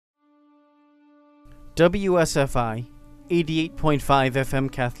WSFI 88.5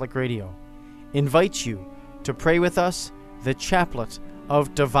 FM Catholic Radio invites you to pray with us the Chaplet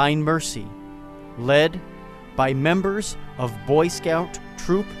of Divine Mercy, led by members of Boy Scout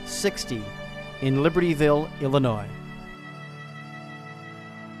Troop 60 in Libertyville, Illinois.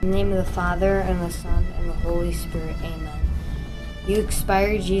 In the name of the Father, and the Son, and the Holy Spirit. Amen. You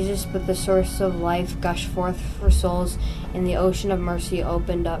expired, Jesus, but the source of life gushed forth for souls, and the ocean of mercy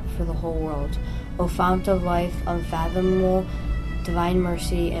opened up for the whole world. O fount of life, unfathomable divine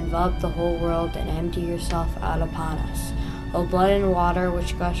mercy, envelop the whole world and empty yourself out upon us. O blood and water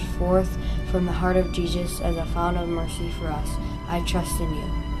which gushed forth from the heart of Jesus as a fount of mercy for us, I trust in you.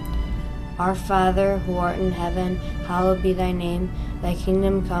 Our Father, who art in heaven, hallowed be thy name. Thy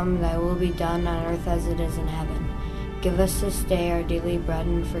kingdom come, thy will be done on earth as it is in heaven. Give us this day our daily bread,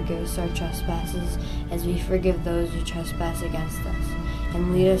 and forgive us our trespasses, as we forgive those who trespass against us.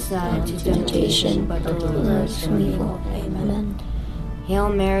 And lead us not into temptation, but deliver us from evil. Amen. Hail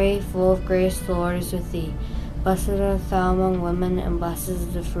Mary, full of grace, the Lord is with thee. Blessed art thou among women, and blessed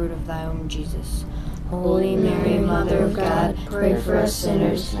is the fruit of thy womb, Jesus. Holy Mary, Mother of God, pray for us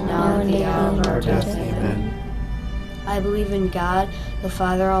sinners, now and at the hour of our death. Amen. I believe in God, the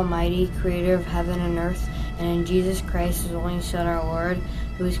Father Almighty, creator of heaven and earth, and in Jesus Christ, his only Son, our Lord,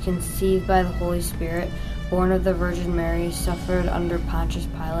 who was conceived by the Holy Spirit, born of the Virgin Mary, suffered under Pontius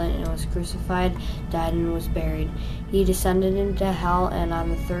Pilate, and was crucified, died, and was buried. He descended into hell, and on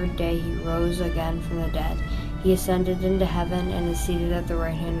the third day he rose again from the dead. He ascended into heaven and is seated at the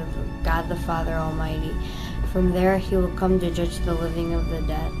right hand of God the Father Almighty. From there he will come to judge the living of the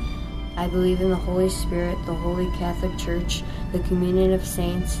dead. I believe in the Holy Spirit, the Holy Catholic Church, the communion of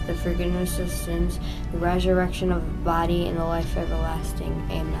saints, the forgiveness of sins, the resurrection of the body, and the life everlasting.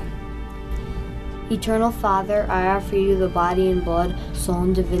 Amen. Eternal Father, I offer you the body and blood, soul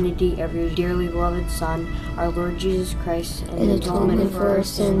and divinity of your dearly beloved Son, our Lord Jesus Christ, in atonement for our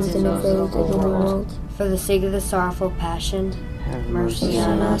sins and of those of the world. For the sake of the sorrowful passion, have mercy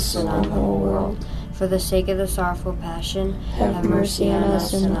on us and on the whole world. For the sake of the sorrowful passion, have mercy on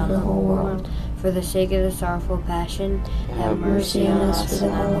us and on the whole world. For the sake of the sorrowful passion, have mercy on us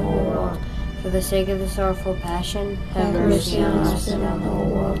and on the whole world. For the sake of the sorrowful passion, have mercy on us and on the whole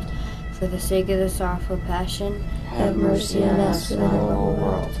world. For the sake of the sorrowful passion, have mercy on us and on the whole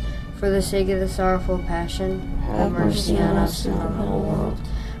world. For the sake of the sorrowful passion, have mercy on us and on the whole world.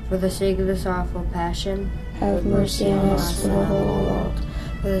 For the sake of the sorrowful passion, have mercy on us and on the whole world.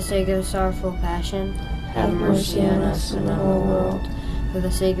 For the sake of the sorrowful passion, have mercy on us and on the whole world. For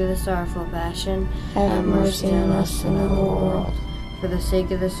the sake of the sorrowful passion, have mercy on us and on the whole world. For the sake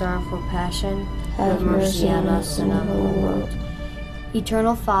of the sorrowful passion, have mercy on us and on the whole world.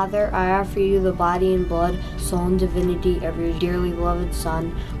 Eternal Father, I offer you the body and blood, soul and divinity of your dearly beloved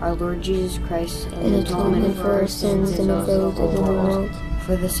Son, our Lord Jesus Christ, in atonement for our sins and of those of the world.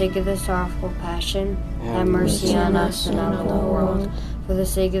 For the sake of the sorrowful passion, have mercy on us and on the whole world. For the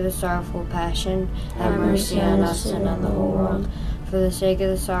sake of the sorrowful passion, have mercy on us and on the whole world. For the sake of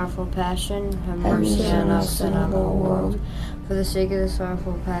the sorrowful passion, have mercy on us and on the whole world. For the sake of the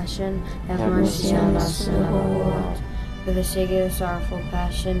sorrowful passion, have mercy on us and on the whole world. For the sake of the sorrowful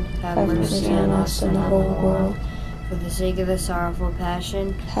passion, have mercy on us and the whole world. For the sake of the sorrowful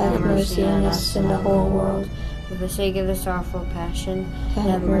passion, have mercy on us and the whole world. For the sake of the sorrowful passion,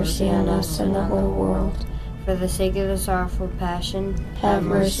 have mercy on us and the whole world. For the sake of the sorrowful passion, have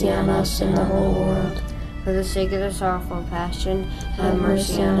mercy on us and the whole world. For the sake of the sorrowful passion, have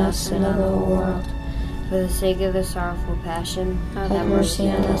mercy on us and the whole world. For the sake of the sorrowful passion, have mercy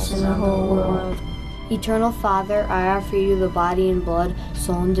on us and the whole world. Eternal Father, I offer you the body and blood,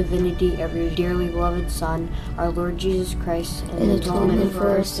 soul and divinity of your dearly beloved Son, our Lord Jesus Christ, in atonement for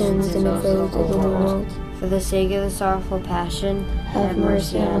our sins and of those of the world. For the sake of the sorrowful passion, have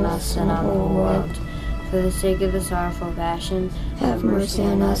mercy on us and on the whole world. For the sake of the sorrowful passion, have mercy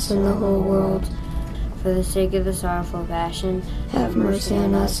on us and the whole world. For the sake of the sorrowful passion, have mercy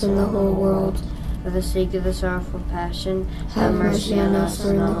on us and the whole world. For the sake of the sorrowful passion, have mercy on us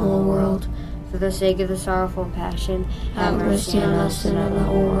and the whole world. For the sake of the sorrowful passion, have mercy on us and on the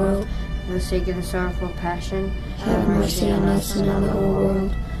whole world. For the sake of the sorrowful passion, have mercy on us and on the whole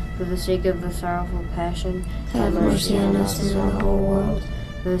world. For the sake of the sorrowful passion, have mercy on us and on the whole world.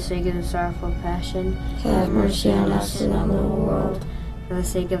 For the sake of the sorrowful passion, have mercy on us and on the whole world. For the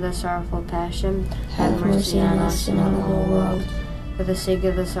sake of the sorrowful passion, have mercy on us and on the whole world. For the sake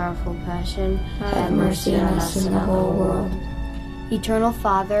of the sorrowful passion, have mercy on us and the whole world. Eternal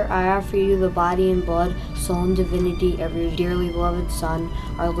Father, I offer you the body and blood, soul and divinity of your dearly beloved Son,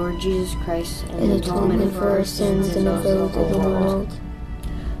 our Lord Jesus Christ, in atonement for our sins and of those of the world.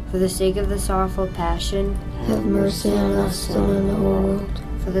 For the sake of the sorrowful passion, have mercy on us and on the whole world.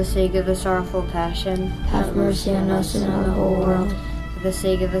 for the sake of the sorrowful passion, Have mercy on us and on the whole world. for the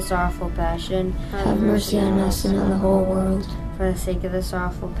sake of the sorrowful passion, Have mercy on us and on the whole world. for the sake of the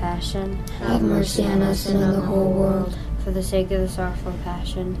sorrowful passion, Have mercy on us and on the whole world. for the sake of the sorrowful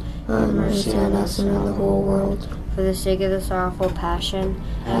passion, Have mercy on us and on the whole world. for the sake of the sorrowful passion,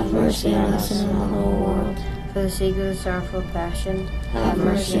 Have mercy on us and on the whole world. for the sake of the sorrowful passion, Have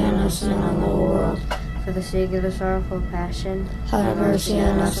mercy on us and on the whole world. for the sake of the sorrowful passion, Have mercy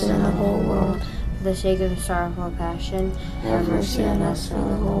on us and on the whole world. for the sake of the sorrowful passion, Have mercy on us and on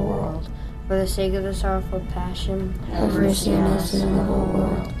the whole world. for the sake of the sorrowful passion, Have mercy on us and on the whole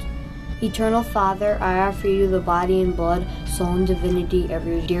world. Eternal Father, I offer you the body and blood, soul and divinity of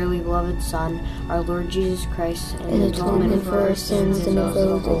your dearly beloved Son, our Lord Jesus Christ, In atonement for our sins and of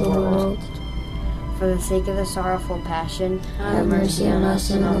those of the world. For the sake of the sorrowful passion, Have mercy on us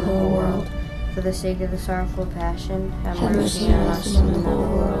and on the whole world. for the sake of the sorrowful passion, Have mercy on us and on the whole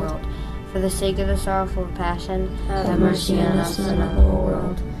world. For the sake of the sorrowful passion, Have mercy on us and on the whole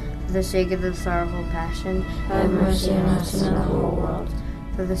world. For the sake of the sorrowful passion, Have mercy on us and on the whole world.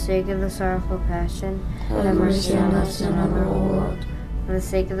 For the sake of the sorrowful passion, Have mercy on us and on the whole world. For the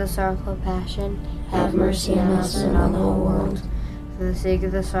sake of the sorrowful passion, Have mercy on us and on the whole world. For the sake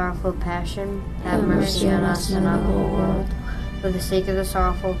of the sorrowful passion, Have mercy on us and on the whole world. For the sake of the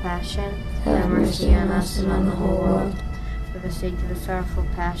sorrowful passion, Have mercy on us and on the whole world. For the sake of the sorrowful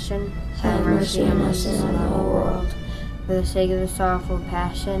passion, Have mercy on us and on the whole world. For the sake of the sorrowful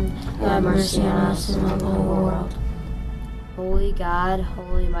passion, Have mercy on us and on the whole world. Holy God,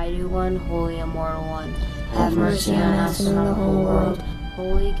 Holy Mighty One, Holy Immortal One, Have mercy on us and on the whole world.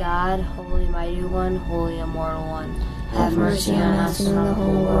 Holy God, Holy Mighty One, Holy Immortal One, Have mercy on us and on the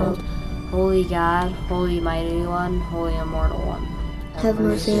whole world. Holy God, Holy Mighty One, Holy Immortal One, Have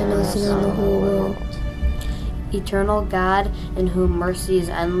mercy on us and on the whole world. Eternal God, in whom mercy is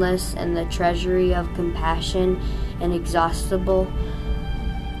endless and the treasury of compassion inexhaustible,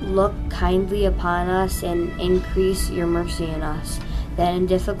 look kindly upon us and increase your mercy in us, that in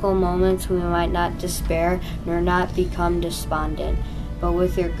difficult moments we might not despair nor not become despondent, but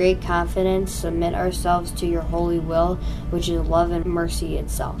with your great confidence submit ourselves to your holy will, which is love and mercy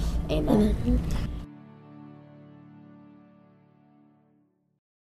itself. Amen. Amen.